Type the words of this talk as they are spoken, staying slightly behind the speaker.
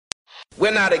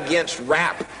We're not against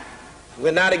rap.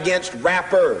 We're not against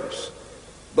rappers.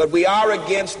 But we are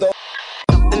against those.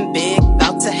 Something big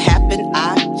about to happen.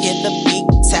 I hear the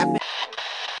beat tapping.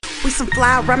 We some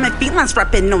fly rhyming felines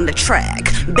rapping on the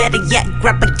track. Better yet,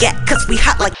 grab a gat, cause we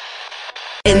hot like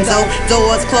Enzo.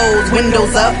 Doors closed,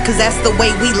 windows up, cause that's the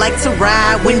way we like to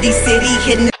ride. Windy City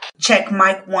hitting. Check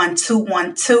mic 1 2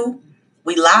 1 2.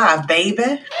 We live,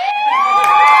 baby.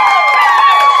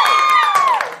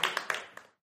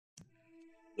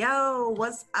 Yo,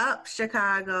 what's up,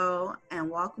 Chicago?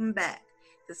 And welcome back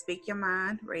to Speak Your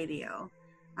Mind Radio.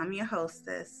 I'm your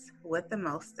hostess with the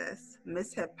mostest,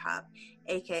 Miss Hip Hop,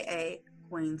 aka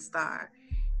Queen Star.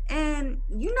 And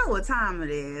you know what time it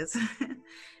is.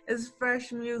 It's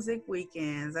Fresh Music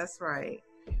Weekends. That's right.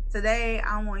 Today,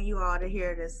 I want you all to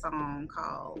hear this song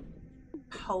called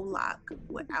Pollock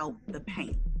Without the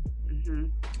Paint.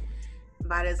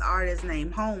 By this artist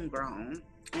named Homegrown.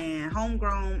 And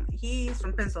Homegrown, he's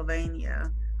from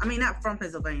Pennsylvania. I mean, not from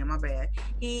Pennsylvania, my bad.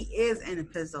 He is in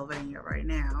Pennsylvania right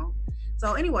now.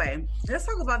 So anyway, let's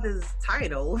talk about this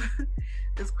title.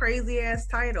 This crazy ass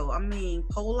title. I mean,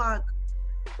 Pollock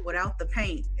Without the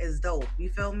Paint is dope. You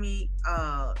feel me?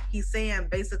 He's saying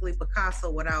basically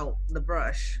Picasso without the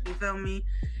brush. You feel me?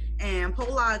 And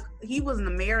Pollock, he was an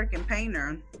American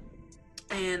painter.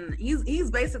 And he's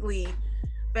basically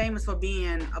famous for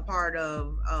being a part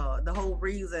of the whole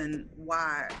reason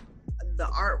why the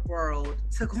art world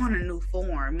took on a new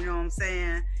form, you know what I'm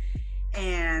saying?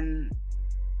 And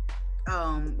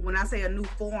when I say a new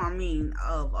form, I mean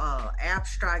of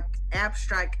abstract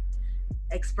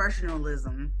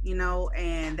expressionism, you know,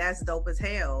 and that's dope as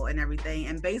hell and everything.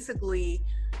 And basically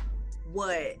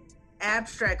what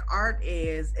abstract art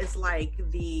is, it's like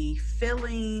the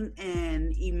feeling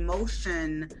and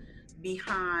emotion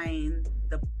behind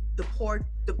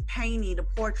the painting, the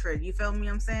portrait, you feel me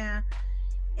I'm saying?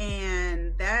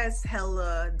 And that's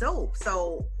hella dope.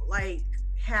 So like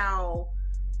how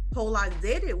Pollock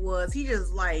did it was he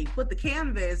just like put the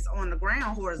canvas on the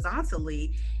ground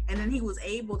horizontally, and then he was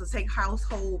able to take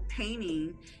household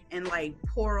painting and like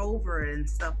pour over it and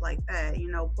stuff like that,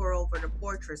 you know, pour over the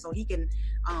portrait so he can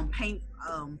paint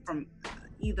from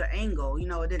either angle, you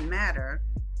know, it didn't matter.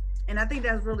 And I think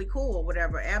that's really cool,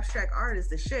 whatever. Abstract art is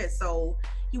the shit. So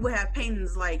he would have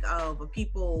paintings like of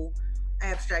people,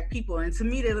 abstract people. And to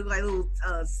me, they look like little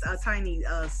tiny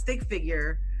stick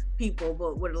figure people,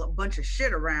 but with a bunch of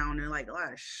shit around and like a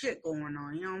lot of shit going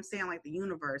on. You know what I'm saying? Like the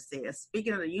universe is.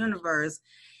 Speaking of the universe,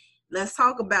 let's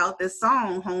talk about this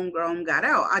song, Homegrown Got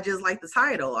Out. I just like the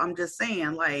title. I'm just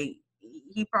saying, like,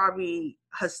 he probably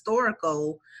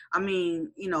historical. I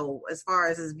mean, you know, as far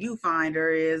as his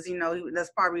viewfinder is, you know,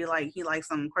 that's probably like he likes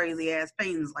some crazy ass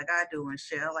paintings like I do and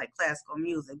shit. I like classical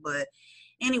music, but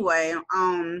anyway,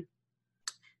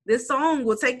 this song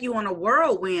will take you on a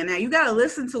whirlwind. Now you gotta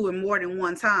listen to it more than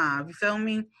one time. You feel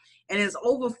me? And it's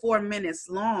over 4 minutes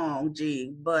long,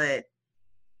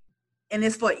 and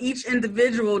it's for each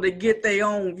individual to get their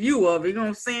own view of it. You know what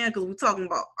I'm saying? Because we're talking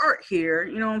about art here.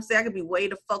 You know what I'm saying? I could be way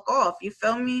the fuck off. You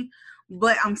feel me?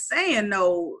 But I'm saying,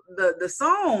 though, the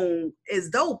song is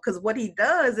dope because what he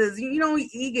does is, you know,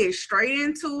 he gets straight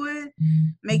into it,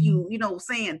 make you, you know,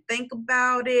 saying, think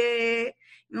about it.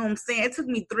 You know what I'm saying? It took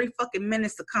me 3 fucking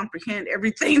minutes to comprehend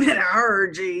everything that I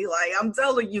heard, G. Like, I'm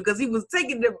telling you, because he was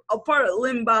taking it apart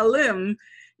limb by limb.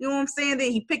 You know what I'm saying?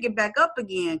 Then he pick it back up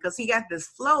again because he got this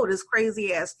flow, this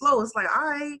crazy ass flow. It's like, all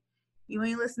right, you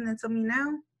ain't listening to me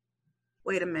now?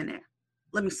 Wait a minute.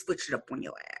 Let me switch it up on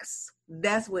your ass.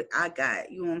 That's what I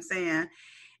got. You know what I'm saying?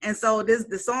 And so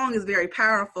the song is very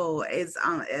powerful. It's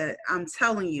I'm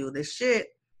telling you, the shit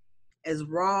is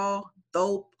raw,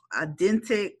 dope,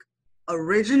 authentic,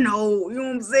 original. You know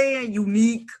what I'm saying?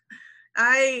 Unique.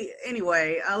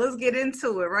 Anyway, let's get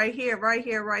into it right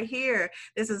here.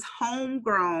 This is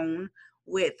Homegrown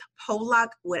with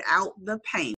Pollock Without the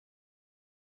Paint.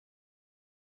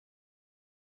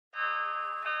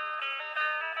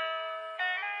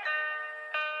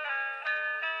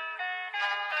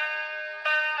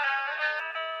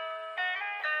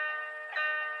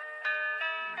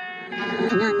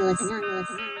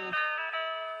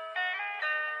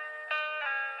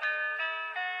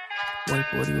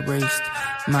 Whiteboard erased,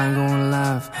 mind going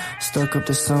live. Stuck up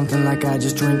to something like I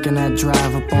just drink and I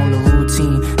drive up on the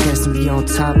routine. Destined to be on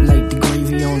top like the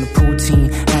gravy on the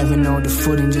poutine. Having all the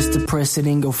footing just to press it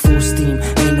and go full steam.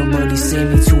 Ain't nobody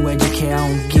send me to educate, I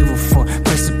don't give a fuck.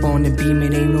 Press it up on the beam,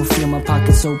 it ain't no fear, my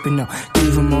pockets open up.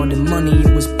 Gave him all the money,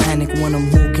 it was panic when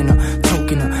I'm walking up,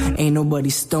 token up. Ain't nobody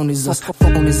stone is us,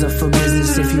 phone is up for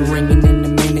business. If you're ringing in a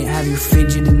minute, have you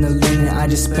fidget in the linen. I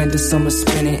just spent the summer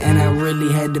spinning and I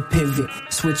really had to pivot.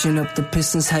 Switching up the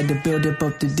pistons, had to build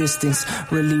up the distance.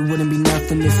 Really wouldn't be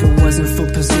nothing if it wasn't for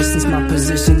persistence. My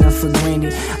position not for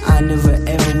granted, I never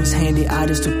ever was handed. I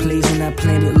just took plays and I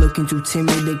planned it. Looking too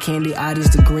timid, they candy, I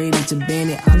just degraded to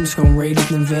bandit. I'm just gonna rate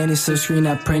it and vanish. So screen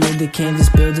I printed the canvas,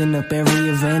 building up every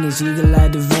advantage.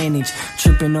 Eagle-eyed advantage,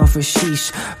 tripping off a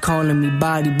sheesh. Calling me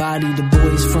body, the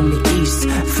boys from the east.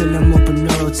 Fill them up with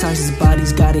neurotoxins,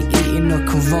 bodies gotta eat and or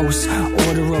convulse.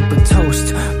 Order up a toast,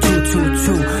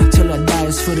 222, till I die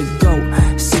is for the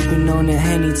goat. Sipping on the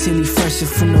Henny till he fresher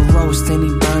from the roast. And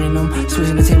he burning them,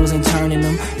 switching the tables and turning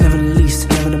them. Never the least,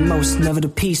 never the most, never the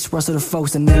peace. Rest of the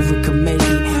folks that never could make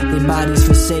it, their bodies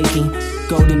forsaken.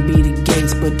 Golden be the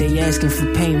gates, but they asking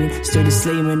for payment. Still the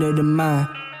slaving of the mind,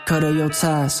 cut all your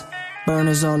ties.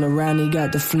 Burners all around, he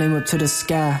got the flame up to the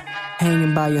sky.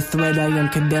 Hanging by a thread, I am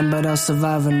condemned, but I'll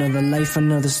survive another life,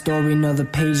 another story, another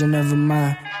page, another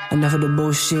mind. Enough of the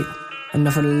bullshit,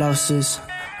 enough of the losses.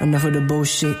 Enough of the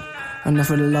bullshit, enough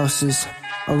of the losses.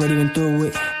 Already been through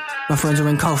it, my friends are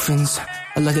in coffins.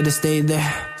 I lucky to stay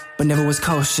there, but never was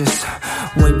cautious.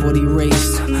 Whiteboard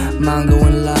erased, mind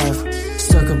going live.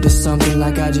 Stuck up to something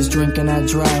like I just drink and I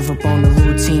drive up on the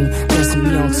routine. Blessing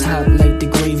me on top like the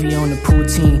gravy on the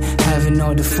poutine. Having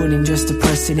all the footing just to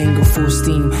press it and go full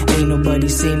steam. Ain't nobody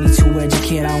say me too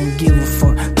educated, I don't give a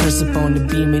fuck. Press up on the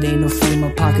beam, it ain't no fear,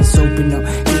 my pockets open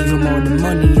up. Gave him all the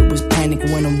money, it was panic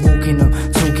when I'm woken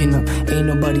up, token up. Ain't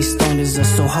nobody stoned as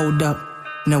us, so hold up.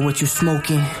 Know what you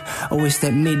smoking, or it's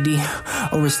that MIDI,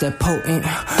 or it's that potent,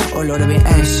 or Lord I've been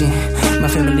asking, my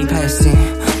family passing,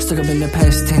 stuck up in the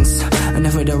past tense.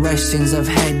 Enough of directions, I've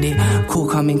had it. Cool,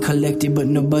 calm and collected, but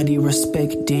nobody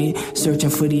respected. Searching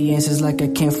for the answers like I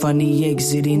can't find the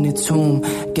exit in the tomb.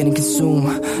 Getting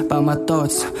consumed by my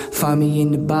thoughts. Find me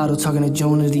in the bottle, talking to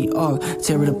Joan of the Ark.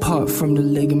 Tear it apart from the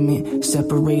ligament,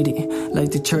 separated.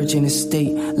 Like the church and the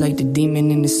state, like the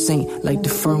demon and the saint. Like the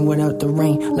firm without the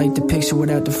rain, like the picture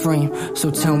without the frame.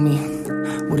 So tell me,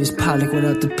 what is Pollock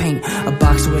without the paint? A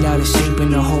box without a shape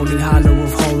in a holy hollow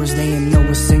of horrors. They ain't know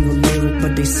a single lyric,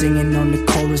 but they singing on the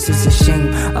chorus. It's a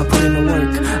shame. I put in the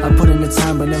work, I put in the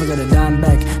time, but never got a dime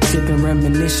back. Sipping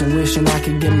reminiscing, wishing I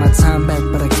could get my time back,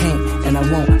 but I can't, and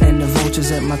I won't. And the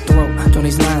vultures at my throat, join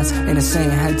these lines in the same.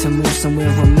 Had to move somewhere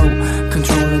remote,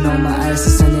 controlling all my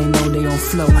assets, and they know they on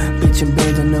flow. Bitchin'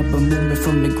 building up a movement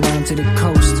from the ground to the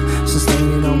coast,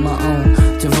 sustaining on my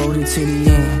own, devoted to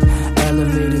the end.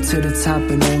 Elevated to the top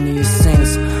and only a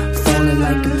sense. Falling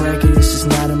like a bracket, it's just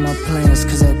not in my plans.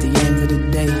 Cause at the end of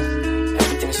the day,